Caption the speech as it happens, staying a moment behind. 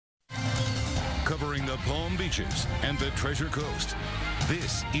covering the Palm Beaches and the Treasure Coast.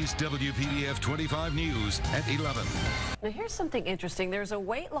 This is WPBF 25 News at 11. Now here's something interesting. There's a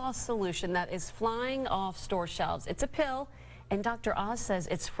weight loss solution that is flying off store shelves. It's a pill, and Dr. Oz says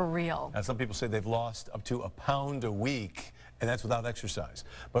it's for real. Now, some people say they've lost up to a pound a week, and that's without exercise.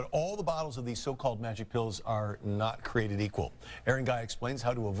 But all the bottles of these so-called magic pills are not created equal. Erin Guy explains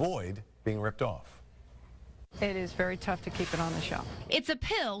how to avoid being ripped off. It is very tough to keep it on the shelf. It's a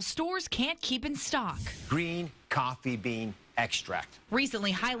pill stores can't keep in stock. Green coffee bean extract.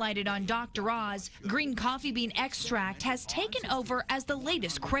 Recently highlighted on Dr. Oz, green coffee bean extract has taken over as the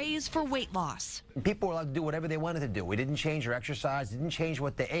latest craze for weight loss. People were allowed to do whatever they wanted to do. We didn't change their exercise, didn't change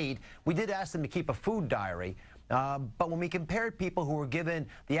what they ate. We did ask them to keep a food diary. But when we compared people who were given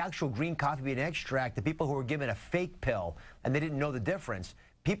the actual green coffee bean extract to people who were given a fake pill and they didn't know the difference,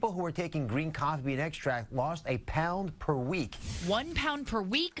 people who were taking green coffee bean extract lost a pound per week. 1 pound per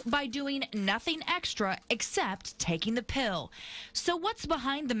week by doing nothing extra except taking the pill. So what's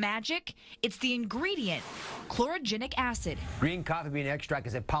behind the magic? It's the ingredient, chlorogenic acid. Green coffee bean extract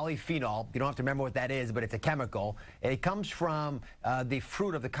is a polyphenol. You don't have to remember what that is, but it's a chemical. It comes from the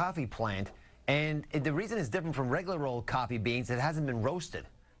fruit of the coffee plant. And the reason it's different from regular old coffee beans, it hasn't been roasted.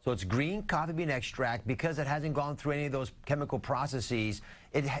 So it's green coffee bean extract because it hasn't gone through any of those chemical processes.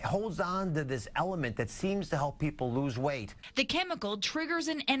 It holds on to this element that seems to help people lose weight. The chemical triggers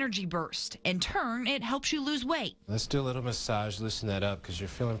an energy burst. In turn, it helps you lose weight. Let's do a little massage, loosen that up because you're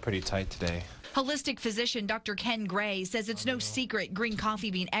feeling pretty tight today. Holistic physician Dr. Ken Gray says it's no secret green coffee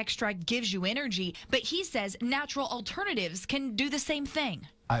bean extract gives you energy, but he says natural alternatives can do the same thing.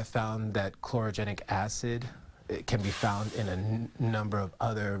 I found that chlorogenic acid can be found in a number of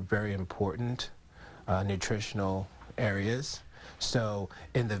other very important nutritional areas. So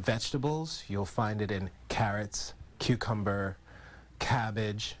in the vegetables, you'll find it in carrots, cucumber,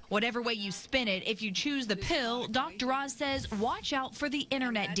 cabbage. Whatever way you spin it, if you choose the pill, Dr. Oz says watch out for the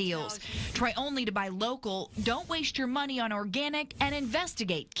internet deals. Try only to buy local, don't waste your money on organic, and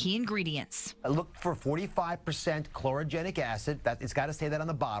investigate key ingredients. Look for 45% chlorogenic acid. It's got to say that on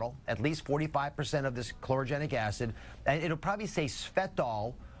the bottle, at least 45% of this chlorogenic acid. And it'll probably say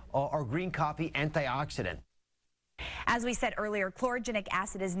sphethol or green coffee antioxidant. As we said earlier, chlorogenic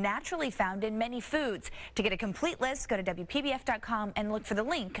acid is naturally found in many foods. To get a complete list, go to WPBF.com and look for the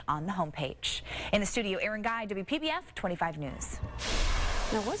link on the homepage. In the studio, Erin Guy, WPBF 25 News.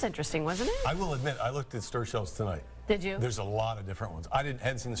 That was interesting, wasn't it? I will admit, I looked at store shelves tonight. Did you? There's a lot of different ones. I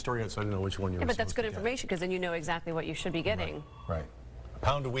hadn't seen the story yet, so I didn't know which one you were Yeah, but that's good supposed to get. information because then you know exactly what you should be getting. Right. A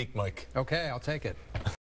pound a week, Mike. Okay, I'll take it.